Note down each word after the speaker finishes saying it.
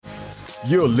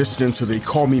You're listening to the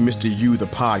Call Me Mr. You, the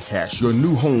podcast, your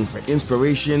new home for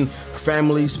inspiration,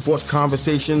 family, sports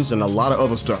conversations, and a lot of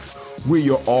other stuff. We're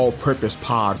your all-purpose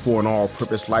pod for an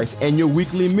all-purpose life and your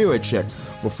weekly mirror check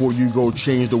before you go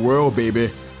change the world, baby.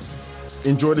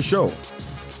 Enjoy the show.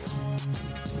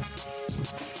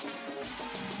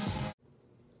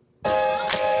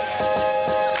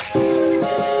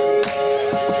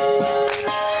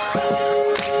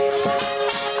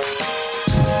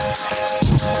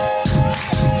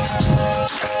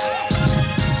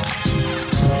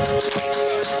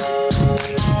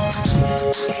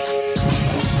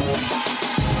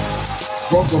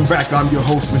 Welcome back. I'm your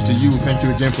host, Mr. You. Thank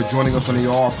you again for joining us on the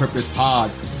All-Purpose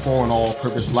Pod for an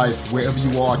All-Purpose Life. Wherever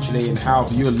you are today and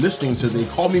however you're listening to the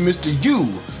Call Me Mr. You,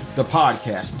 the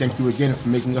podcast. Thank you again for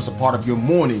making us a part of your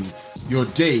morning, your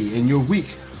day, and your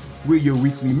week. We're your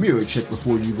weekly mirror check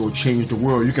before you go change the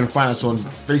world. You can find us on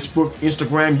Facebook,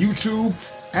 Instagram, YouTube,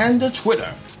 and the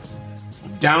Twitter.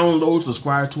 Download,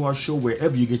 subscribe to our show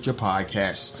wherever you get your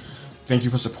podcasts. Thank you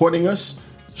for supporting us,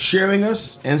 sharing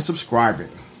us, and subscribing.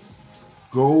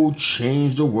 Go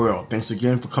change the world. Thanks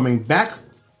again for coming back.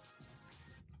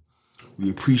 We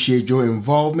appreciate your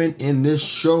involvement in this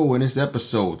show, in this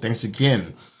episode. Thanks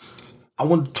again. I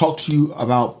want to talk to you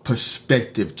about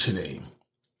perspective today.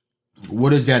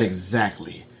 What is that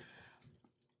exactly?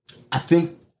 I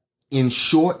think, in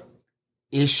short,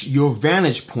 it's your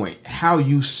vantage point, how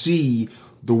you see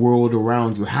the world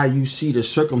around you, how you see the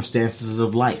circumstances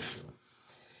of life.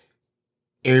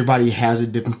 Everybody has a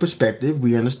different perspective.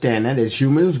 We understand that as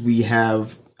humans, we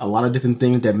have a lot of different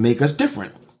things that make us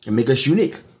different and make us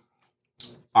unique.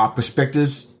 Our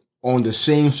perspectives on the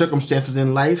same circumstances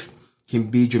in life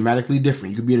can be dramatically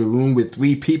different. You could be in a room with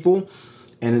three people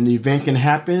and an event can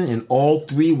happen and all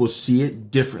three will see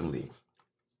it differently.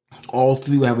 All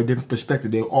three will have a different perspective.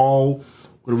 They're all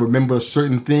going to remember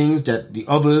certain things that the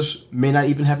others may not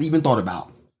even have thought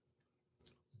about.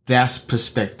 That's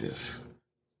perspective.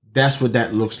 That's what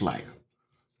that looks like.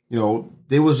 You know,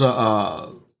 there was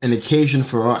an occasion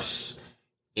for us.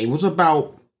 It was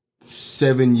about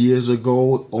 7 years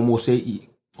ago, almost eight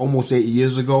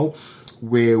years ago,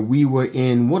 where we were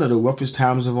in one of the roughest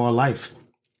times of our life.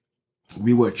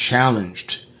 We were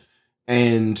challenged,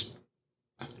 and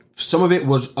some of it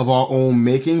was of our own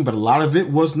making, but a lot of it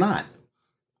was not.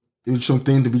 There was some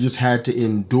things that we just had to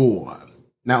endure,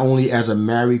 not only as a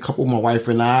married couple, my wife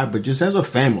and I, but just as a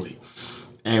family.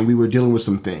 And we were dealing with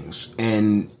some things.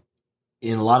 And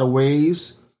in a lot of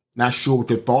ways, not sure what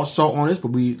your thoughts are on it, but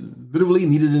we literally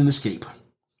needed an escape.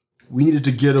 We needed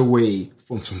to get away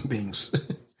from some things.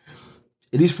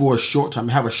 At least for a short time,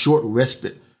 have a short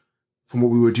respite from what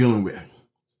we were dealing with.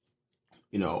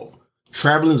 You know,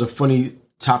 traveling is a funny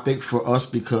topic for us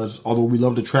because although we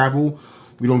love to travel,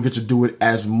 we don't get to do it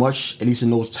as much, at least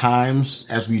in those times,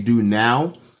 as we do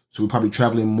now. So we're probably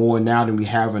traveling more now than we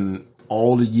have in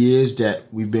all the years that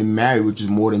we've been married, which is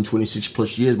more than 26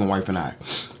 plus years, my wife and I.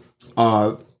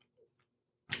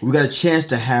 We got a chance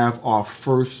to have our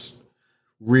first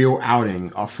real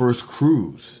outing, our first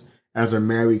cruise as a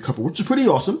married couple, which is pretty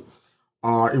awesome.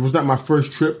 It was not my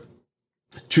first trip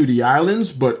to the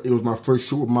islands, but it was my first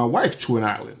trip with my wife to an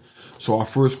island. So our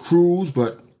first cruise,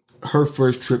 but her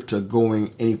first trip to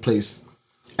going any place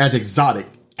as exotic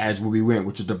as where we went,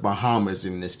 which is the Bahamas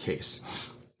in this case.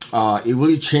 It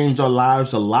really changed our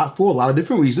lives a lot for a lot of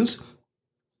different reasons.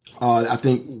 I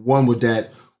think one was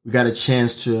that we got a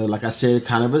chance to, like I said,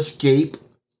 kind of escape.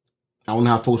 I don't know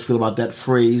how folks feel about that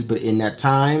phrase, but in that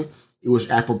time, it was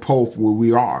apropos for where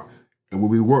we are and where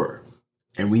we were.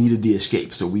 And we needed the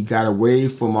escape. So we got away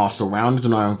from our surroundings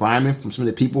and our environment, from some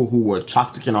of the people who were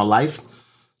toxic in our life.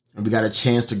 And we got a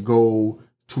chance to go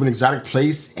to an exotic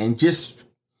place and just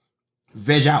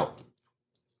veg out.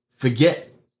 Forget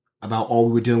about all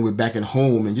we were dealing with back at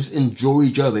home and just enjoy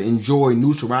each other, enjoy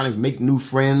new surroundings, make new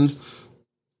friends,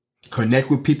 connect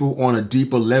with people on a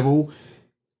deeper level,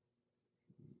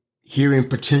 hearing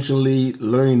potentially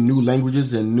learning new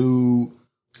languages and new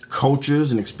cultures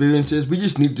and experiences. We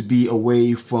just need to be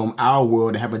away from our world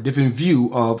and have a different view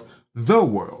of the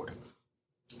world.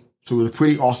 So it was a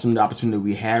pretty awesome opportunity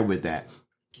we had with that.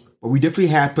 But we definitely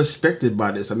had perspective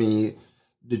by this. I mean,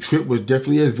 the trip was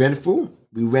definitely eventful.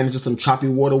 We ran into some choppy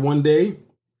water one day.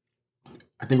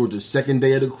 I think it was the second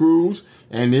day of the cruise,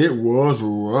 and it was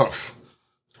rough.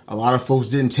 A lot of folks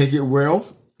didn't take it well,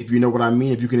 if you know what I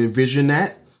mean, if you can envision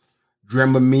that.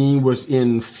 Dramamine was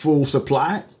in full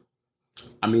supply.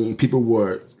 I mean, people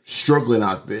were struggling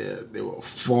out there. They were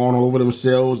falling all over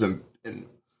themselves and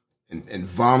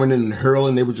vomiting and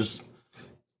hurling. They were just,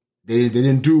 they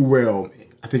didn't do well.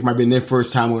 I think it might have been their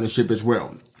first time on the ship as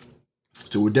well.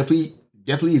 So we're definitely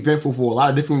Definitely eventful for a lot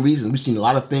of different reasons. We've seen a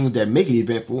lot of things that make it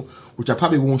eventful, which I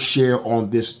probably won't share on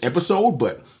this episode,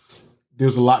 but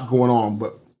there's a lot going on.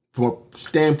 But from a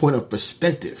standpoint of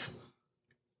perspective,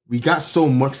 we got so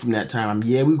much from that time.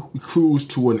 Yeah, we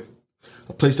cruised to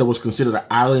a place that was considered an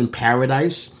island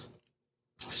paradise.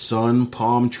 Sun,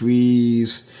 palm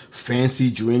trees,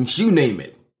 fancy drinks, you name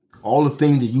it. All the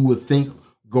things that you would think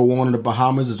go on in the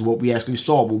Bahamas is what we actually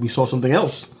saw. But we saw something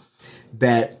else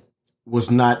that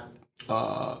was not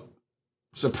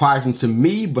surprising to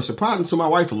me, but surprising to my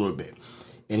wife a little bit.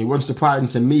 And it wasn't surprising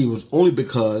to me. It was only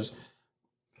because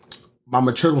my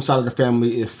maternal side of the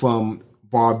family is from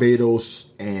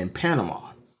Barbados and Panama.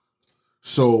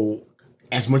 So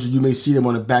as much as you may see them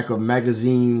on the back of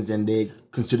magazines and they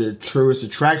consider tourist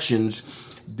attractions,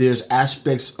 there's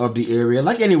aspects of the area,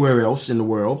 like anywhere else in the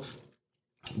world,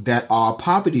 that are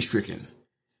poverty-stricken.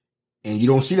 And you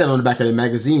don't see that on the back of the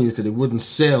magazines because it wouldn't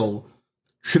sell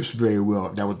trips very well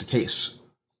if that was the case.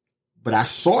 But I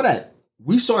saw that.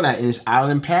 We saw that in this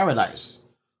island paradise.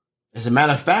 As a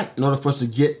matter of fact, in order for us to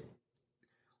get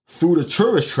through the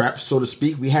tourist trap, so to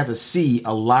speak, we had to see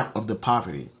a lot of the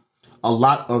poverty. A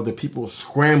lot of the people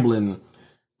scrambling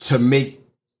to make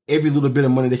every little bit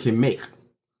of money they can make.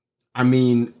 I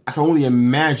mean, I can only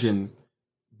imagine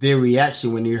their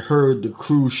reaction when they heard the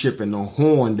cruise ship and the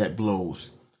horn that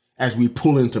blows as we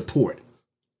pull into port.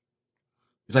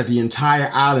 It's like the entire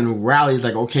island rallies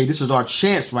like, okay, this is our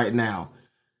chance right now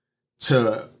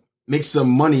to make some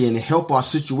money and help our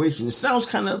situation. It sounds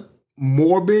kind of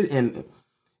morbid and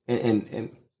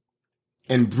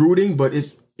brooding, but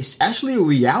it's actually a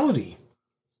reality.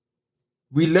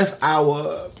 We left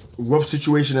our rough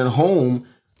situation at home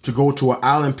to go to an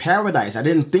island paradise. I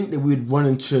didn't think that we'd run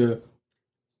into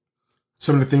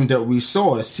some of the things that we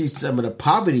saw, to see some of the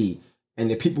poverty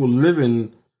and the people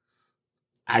living,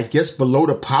 I guess, below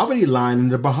the poverty line in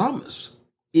the Bahamas,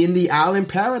 in the island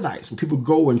paradise, where people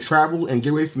go and travel and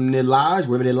get away from their lives,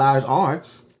 wherever their lives are,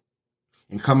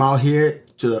 and come out here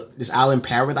to this island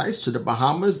paradise, to the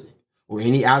Bahamas, or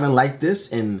any island like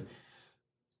this, and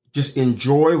just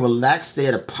enjoy, relax, stay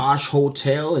at a posh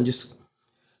hotel, and just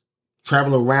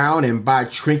travel around and buy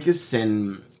trinkets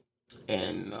and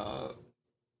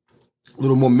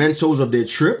little mementos of their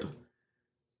trip.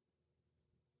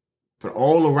 But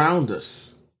all around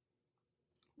us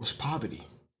was poverty.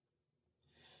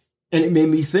 And it made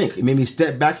me think. It made me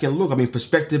step back and look. I mean,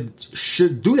 perspective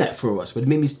should do that for us. But it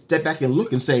made me step back and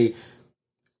look and say,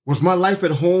 was my life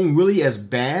at home really as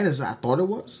bad as I thought it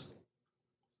was?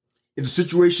 Is the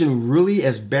situation really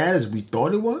as bad as we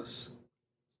thought it was?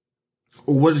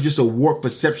 Or was it just a warped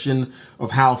perception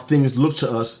of how things look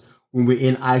to us when we're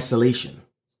in isolation?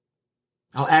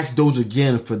 I'll ask those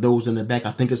again for those in the back.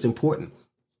 I think it's important.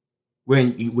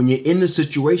 When you're in the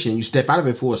situation, you step out of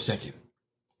it for a second,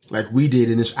 like we did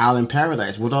in this island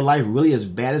paradise. Was our life really as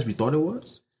bad as we thought it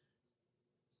was?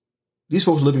 These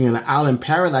folks living in an island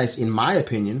paradise, in my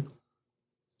opinion,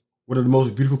 one of the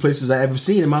most beautiful places I ever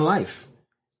seen in my life.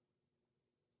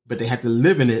 But they had to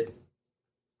live in it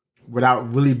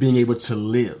without really being able to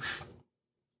live.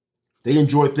 They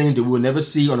enjoy things that we'll never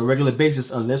see on a regular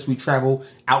basis unless we travel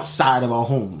outside of our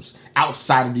homes,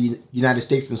 outside of the United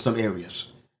States in some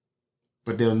areas.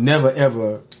 But they'll never,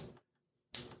 ever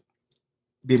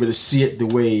be able to see it the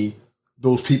way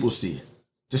those people see it.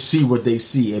 To see what they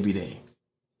see every day,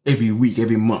 every week,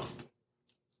 every month.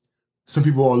 Some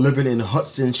people are living in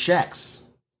huts and shacks.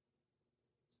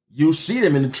 You'll see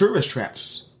them in the tourist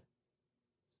traps,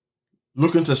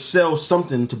 looking to sell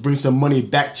something to bring some money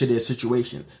back to their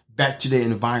situation, back to their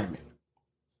environment.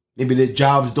 Maybe their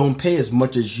jobs don't pay as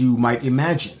much as you might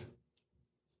imagine.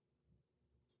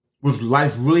 Was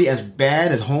life really as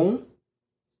bad at home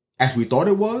as we thought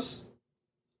it was?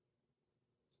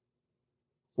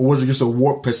 Or was it just a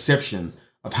warped perception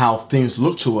of how things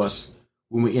look to us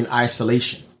when we're in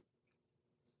isolation?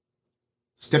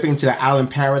 Stepping into the island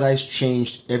paradise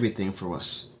changed everything for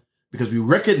us because we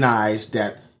recognized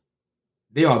that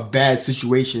there are bad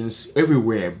situations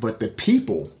everywhere, but the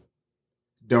people,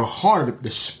 the heart, the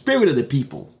spirit of the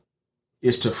people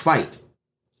is to fight,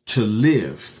 to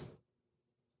live,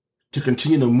 to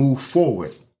continue to move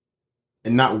forward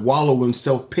and not wallow in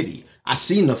self-pity. I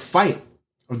seen the fight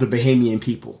of the Bahamian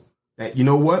people that, you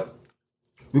know what?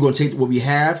 We're going to take what we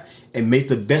have and make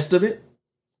the best of it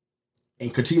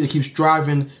and continue to keep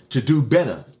striving to do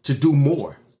better, to do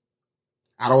more.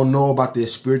 I don't know about their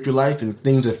spiritual life and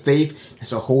things of faith.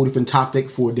 That's a whole different topic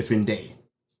for a different day.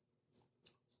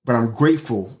 But I'm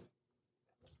grateful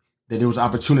that there was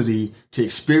opportunity to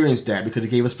experience that because it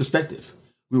gave us perspective.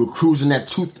 We were cruising at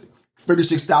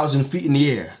 36,000 feet in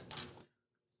the air,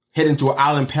 heading to an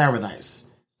island paradise.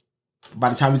 By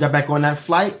the time we got back on that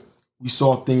flight, we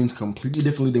saw things completely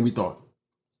differently than we thought.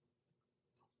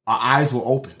 Our eyes were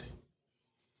opened.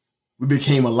 We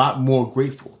became a lot more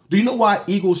grateful. Do you know why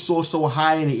eagles soar so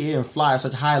high in the air and fly at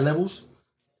such high levels?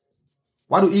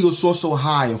 Why do eagles soar so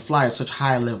high and fly at such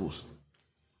high levels?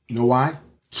 You know why?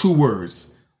 2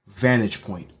 words: vantage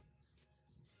point.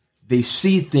 They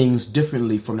see things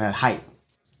differently from that height.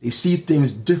 They see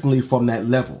things differently from that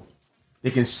level. They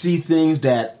can see things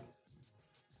that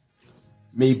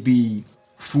may be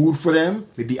food for them,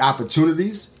 may be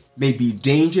opportunities, may be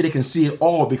danger. They can see it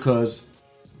all because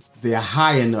they're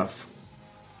high enough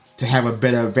to have a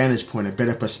better vantage point, a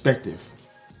better perspective.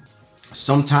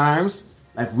 Sometimes,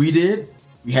 like we did,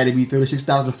 we had to be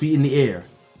 36,000 feet in the air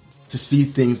to see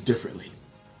things differently,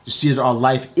 to see that our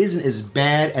life isn't as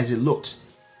bad as it looked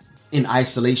in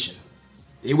isolation.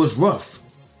 It was rough,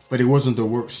 but it wasn't the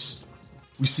worst.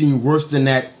 We've seen worse than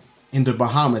that in the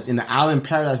Bahamas, in the island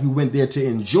paradise we went there to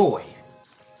enjoy.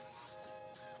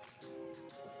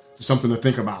 Something to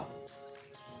think about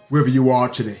wherever you are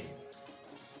today.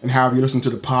 And however you listen to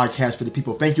the podcast for the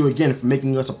people, thank you again for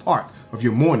making us a part of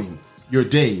your morning, your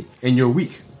day, and your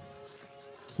week.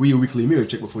 We're your weekly mirror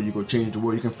check before you go change the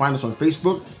world. You can find us on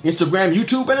Facebook, Instagram,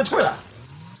 YouTube, and Twitter.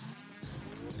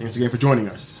 Thanks again for joining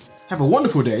us. Have a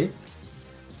wonderful day.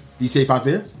 Be safe out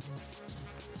there.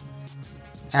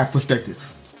 Have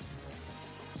perspective.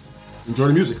 Enjoy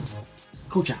the music.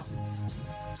 Coach out.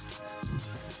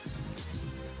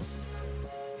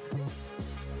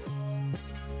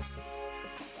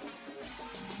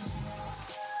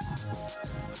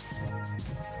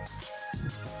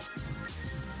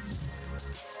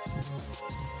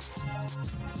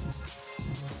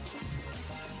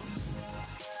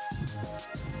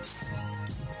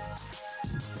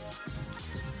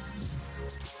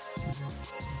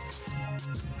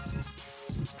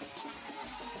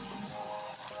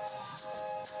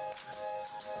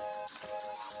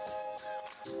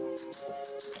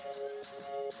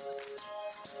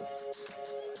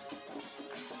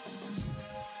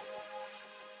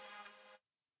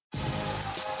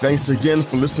 Thanks again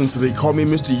for listening to They Call Me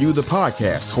Mr. You, the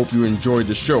podcast. Hope you enjoyed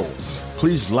the show.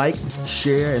 Please like,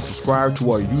 share, and subscribe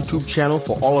to our YouTube channel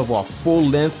for all of our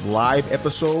full-length live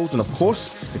episodes. And of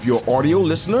course, if you're an audio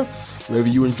listener, wherever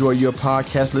you enjoy your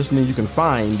podcast listening, you can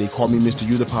find They Call Me Mr.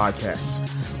 You, the podcast.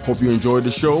 Hope you enjoyed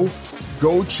the show.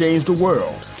 Go change the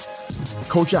world.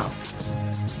 Coach out.